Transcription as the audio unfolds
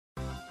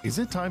Is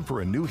it time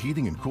for a new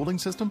heating and cooling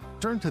system?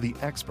 Turn to the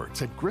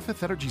experts at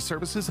Griffith Energy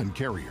Services and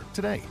Carrier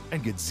today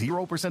and get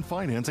 0%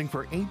 financing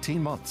for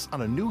 18 months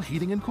on a new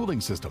heating and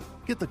cooling system.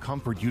 Get the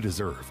comfort you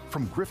deserve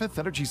from Griffith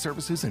Energy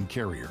Services and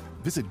Carrier.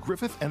 Visit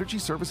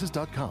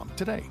griffitenergyservices.com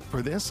today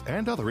for this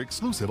and other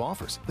exclusive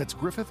offers. That's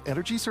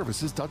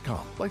griffitenergyservices.com.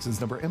 License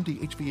number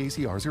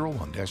MDHVACR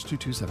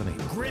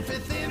 01-2278.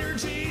 Griffith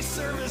Energy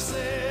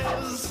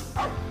Services.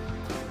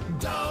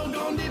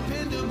 Doggone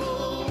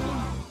dependable.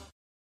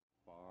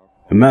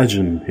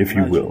 Imagine, if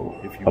you will,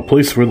 a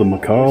place where the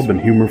macabre and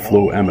humor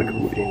flow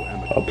amicably.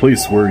 A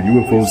place where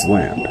UFOs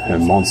land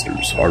and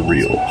monsters are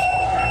real.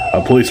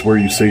 A place where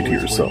you say to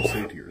yourself,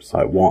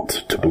 I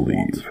want to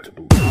believe.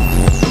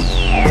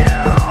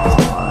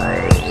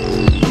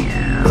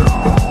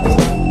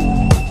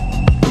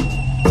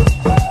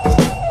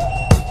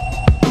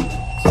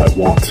 I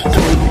want to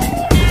believe.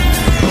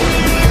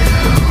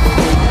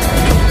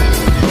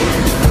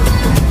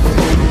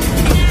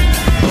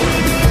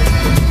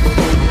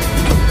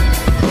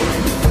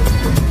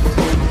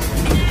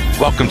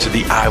 Welcome to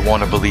the I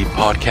Want to Believe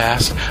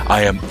podcast.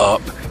 I am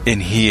up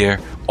in here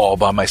all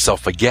by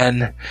myself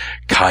again.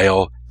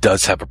 Kyle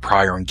does have a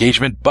prior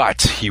engagement,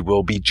 but he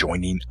will be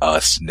joining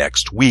us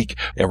next week,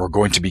 and we're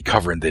going to be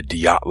covering the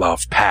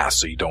Dyatlov Pass,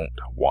 so you don't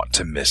want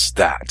to miss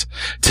that.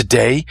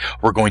 Today,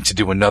 we're going to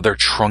do another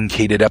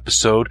truncated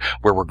episode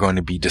where we're going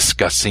to be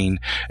discussing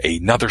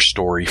another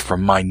story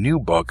from my new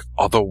book,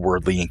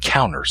 Otherworldly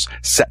Encounters,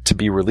 set to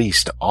be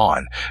released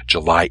on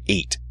July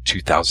 8,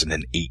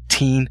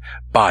 2018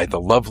 by the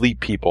lovely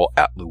people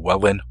at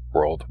Llewellyn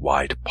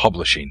Worldwide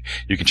Publishing.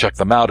 You can check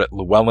them out at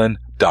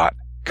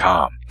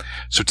llewellyn.com.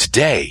 So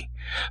today,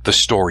 the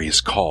story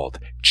is called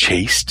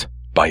Chased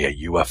by a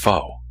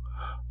UFO.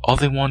 All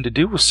they wanted to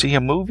do was see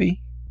a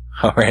movie.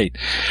 All right.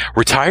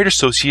 Retired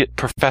associate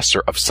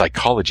professor of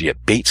psychology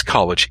at Bates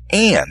College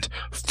and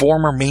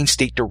former Maine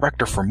State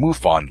director for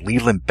MUFON,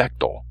 Leland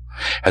Bechtel,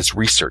 has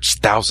researched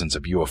thousands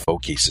of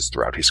UFO cases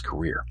throughout his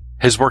career.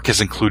 His work has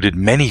included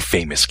many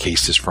famous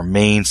cases from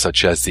Maine,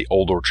 such as the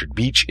Old Orchard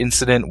Beach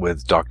incident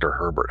with Dr.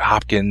 Herbert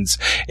Hopkins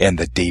and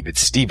the David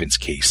Stevens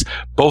case,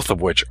 both of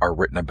which are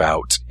written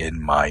about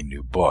in my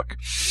new book.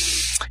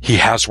 He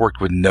has worked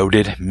with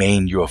noted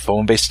Maine UFO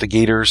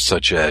investigators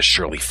such as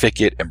Shirley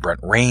Fickett and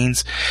Brent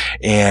Raines,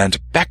 and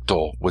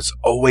Bechtel was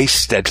always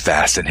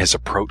steadfast in his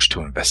approach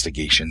to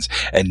investigations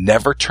and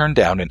never turned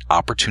down an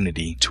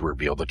opportunity to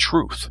reveal the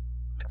truth.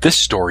 This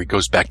story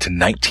goes back to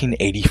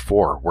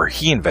 1984, where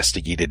he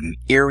investigated an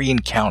eerie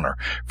encounter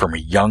from a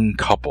young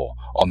couple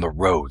on the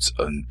roads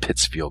in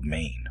Pittsfield,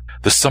 Maine.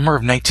 The summer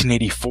of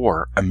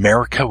 1984,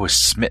 America was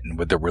smitten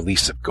with the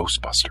release of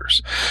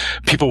Ghostbusters.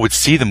 People would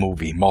see the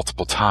movie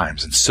multiple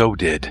times, and so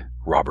did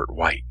Robert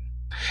White.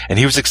 And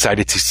he was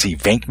excited to see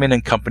Venkman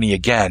and company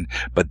again,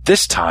 but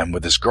this time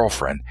with his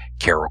girlfriend,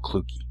 Carol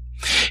Kluge.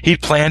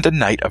 He'd planned a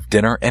night of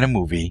dinner and a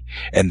movie,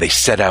 and they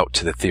set out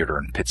to the theater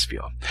in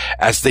Pittsfield.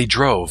 As they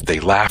drove, they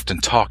laughed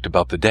and talked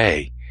about the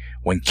day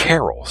when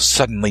Carol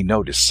suddenly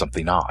noticed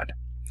something odd.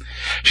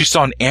 She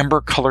saw an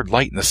amber-colored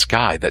light in the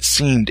sky that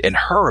seemed, in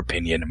her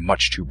opinion,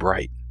 much too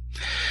bright.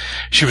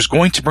 She was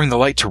going to bring the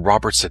light to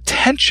Robert's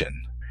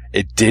attention.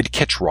 It did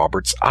catch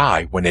Robert's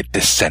eye when it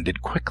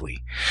descended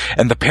quickly,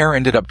 and the pair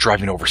ended up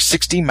driving over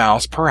 60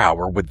 miles per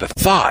hour with the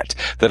thought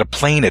that a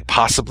plane had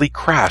possibly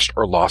crashed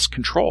or lost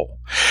control.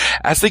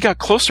 As they got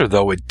closer,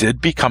 though, it did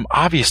become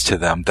obvious to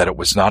them that it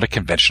was not a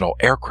conventional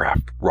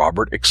aircraft.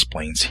 Robert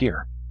explains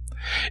here.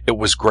 It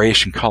was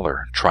grayish in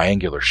color,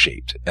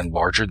 triangular-shaped, and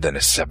larger than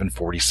a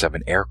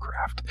 747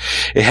 aircraft.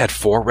 It had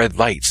 4 red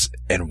lights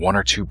and 1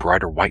 or 2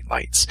 brighter white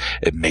lights.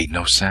 It made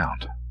no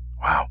sound.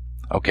 Wow.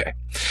 Okay,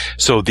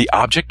 so the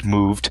object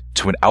moved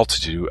to an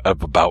altitude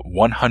of about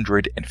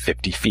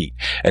 150 feet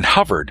and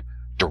hovered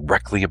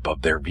directly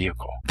above their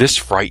vehicle. This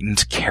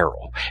frightened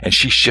Carol, and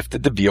she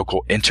shifted the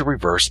vehicle into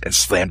reverse and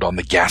slammed on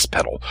the gas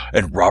pedal,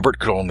 and Robert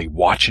could only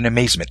watch in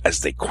amazement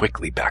as they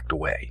quickly backed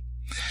away.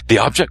 The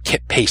object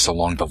kept pace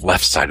along the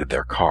left side of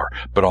their car,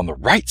 but on the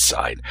right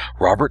side,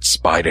 Robert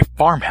spied a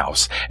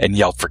farmhouse and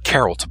yelled for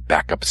Carol to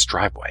back up its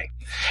driveway.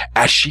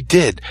 As she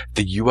did,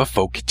 the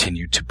UFO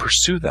continued to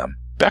pursue them.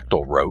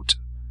 Bechtel wrote,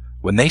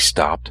 "When they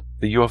stopped,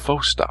 the UFO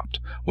stopped.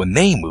 When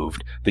they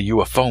moved, the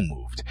UFO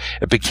moved.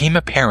 It became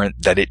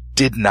apparent that it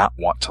did not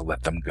want to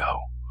let them go."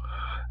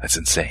 That's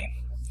insane.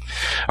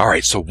 All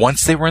right, so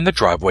once they were in the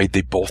driveway,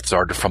 they both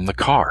darted from the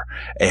car,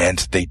 and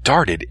they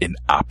darted in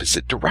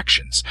opposite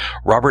directions.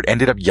 Robert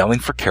ended up yelling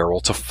for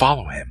Carol to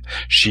follow him.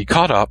 She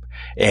caught up,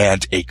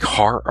 and a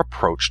car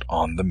approached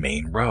on the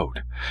main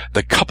road.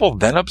 The couple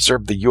then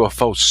observed the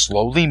UFO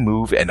slowly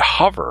move and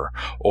hover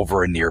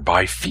over a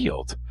nearby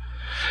field.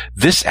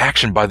 This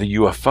action by the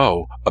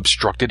UFO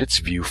obstructed its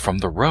view from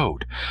the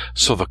road,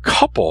 so the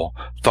couple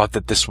thought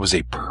that this was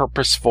a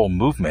purposeful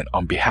movement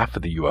on behalf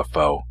of the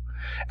UFO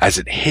as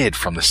it hid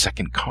from the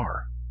second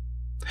car.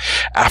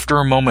 After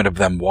a moment of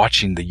them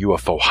watching the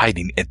UFO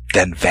hiding, it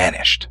then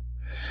vanished.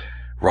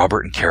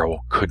 Robert and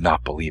Carol could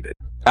not believe it.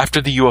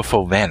 After the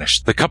UFO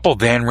vanished, the couple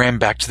then ran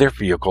back to their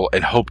vehicle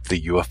and hoped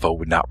the UFO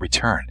would not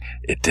return.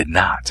 It did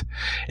not.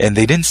 And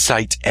they didn't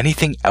sight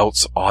anything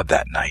else odd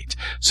that night,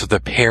 so the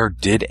pair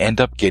did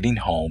end up getting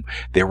home.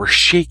 They were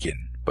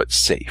shaken, but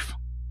safe.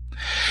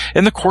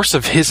 In the course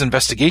of his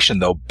investigation,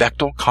 though,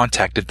 Bechtel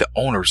contacted the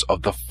owners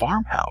of the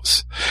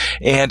farmhouse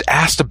and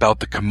asked about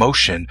the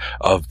commotion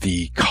of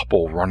the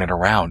couple running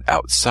around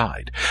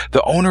outside.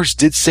 The owners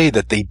did say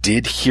that they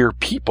did hear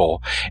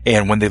people,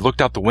 and when they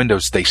looked out the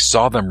windows, they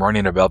saw them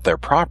running about their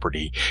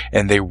property,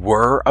 and they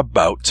were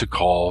about to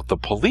call the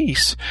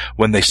police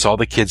when they saw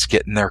the kids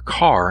get in their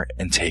car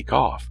and take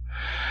off.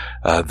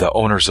 The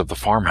owners of the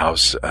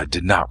farmhouse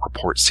did not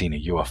report seeing a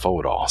UFO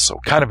at all,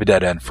 so kind of a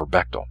dead end for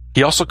Bechtel.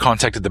 He also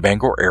contacted the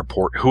Bangor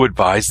airport, who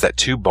advised that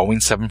 2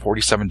 Boeing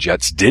 747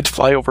 jets did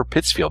fly over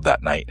Pittsfield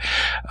that night.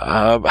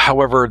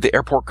 However, the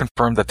airport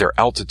confirmed that their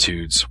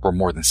altitudes were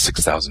more than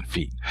 6,000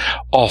 feet.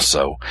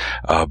 Also,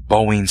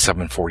 Boeing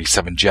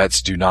 747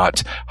 jets do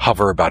not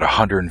hover about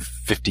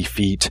 150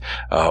 feet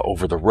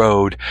over the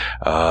road.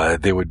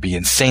 They would be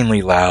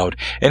insanely loud.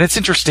 And it's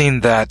interesting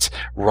that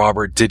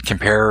Robert did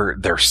compare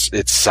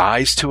its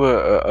size to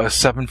a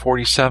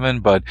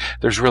 747, but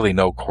there's really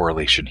no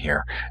correlation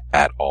here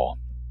at all.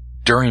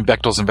 During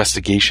Bechtel's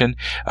investigation,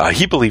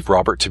 he believed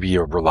Robert to be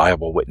a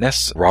reliable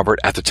witness. Robert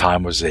at the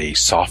time was a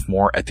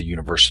sophomore at the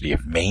University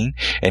of Maine,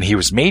 and he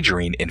was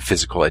majoring in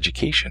physical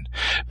education.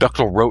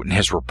 Bechtel wrote in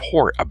his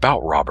report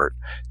about Robert,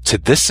 "To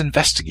this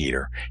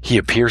investigator, he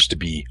appears to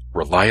be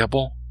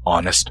reliable,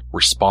 honest,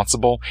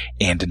 responsible,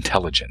 and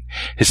intelligent.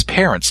 His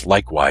parents,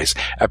 likewise,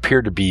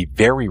 appear to be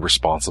very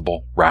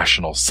responsible,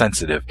 rational,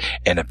 sensitive,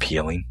 and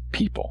appealing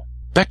people."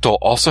 Bechtel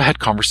also had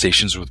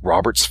conversations with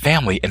Robert's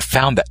family and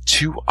found that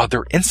 2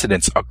 other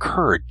incidents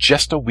occurred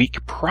just a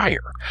week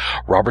prior.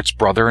 Robert's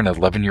brother, an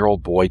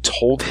 11-year-old boy,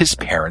 told his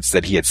parents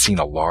that he had seen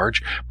a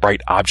large,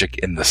 bright object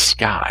in the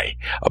sky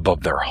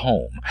above their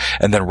home.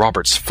 And then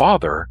Robert's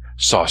father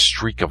saw a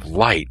streak of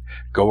light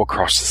go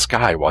across the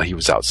sky while he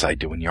was outside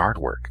doing yard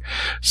work.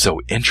 So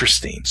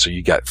interesting. So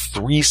you got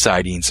 3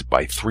 sightings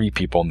by 3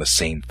 people in the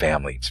same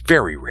family. It's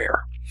very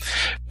rare.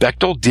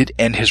 Bechtel did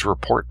end his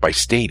report by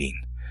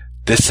stating,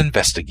 "This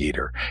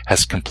investigator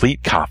has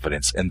complete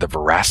confidence in the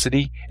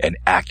veracity and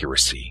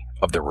accuracy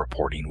of the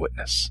reporting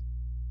witness."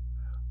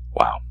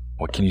 Wow.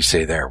 What can you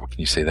say there? What can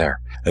you say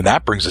there? And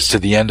that brings us to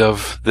the end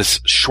of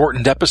this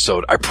shortened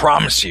episode. I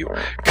promise you,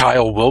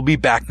 Kyle will be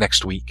back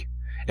next week,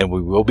 and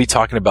we will be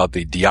talking about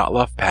the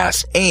Dyatlov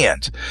Pass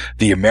and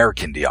the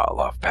American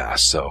Dyatlov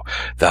Pass. So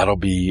that'll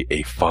be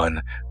a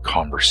fun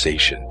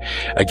conversation.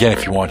 Again,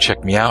 if you want to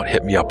check me out,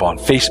 hit me up on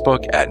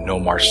Facebook at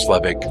Nomar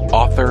Slevik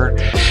Author.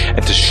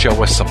 And to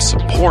show us some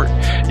support,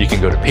 you can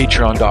go to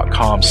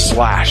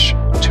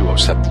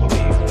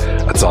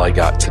patreon.com/207believe. That's all I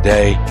got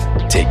today.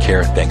 Take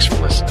care. Thanks for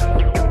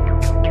listening.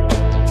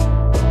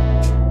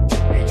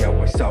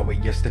 I saw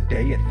it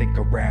yesterday, I think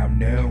around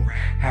noon.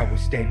 I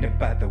was standing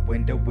by the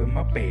window in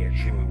my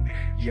bedroom.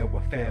 Yo,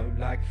 I felt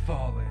like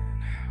falling.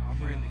 I'm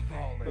really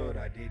falling. But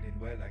I didn't,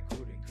 well, I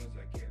couldn't, cause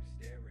I kept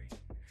staring.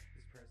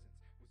 His presence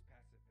was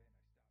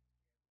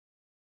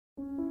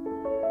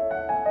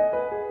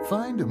passive.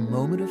 Find a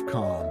moment of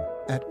calm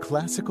at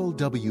Classical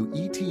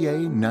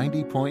WETA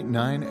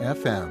 90.9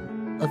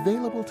 FM.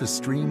 Available to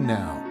stream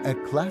now at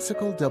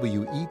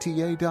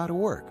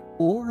classicalweta.org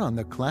or on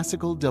the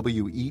Classical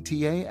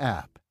WETA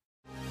app.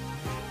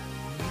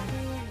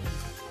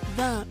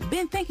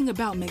 Been thinking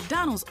about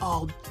McDonald's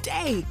all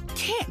day.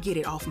 Can't get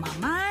it off my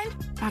mind.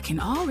 I can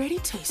already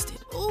taste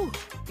it. Ooh,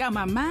 got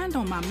my mind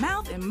on my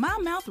mouth and my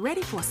mouth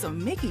ready for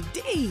some Mickey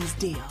D's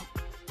deal.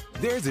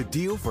 There's a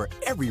deal for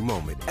every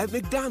moment at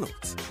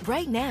McDonald's.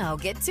 Right now,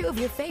 get 2 of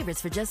your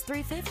favorites for just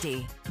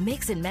 $3.50.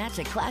 Mix and match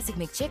a classic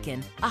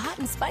McChicken, a hot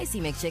and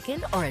spicy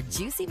McChicken, or a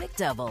juicy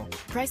McDouble.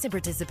 Price and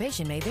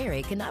participation may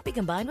vary. Cannot be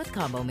combined with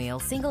combo meal.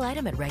 Single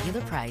item at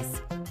regular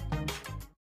price.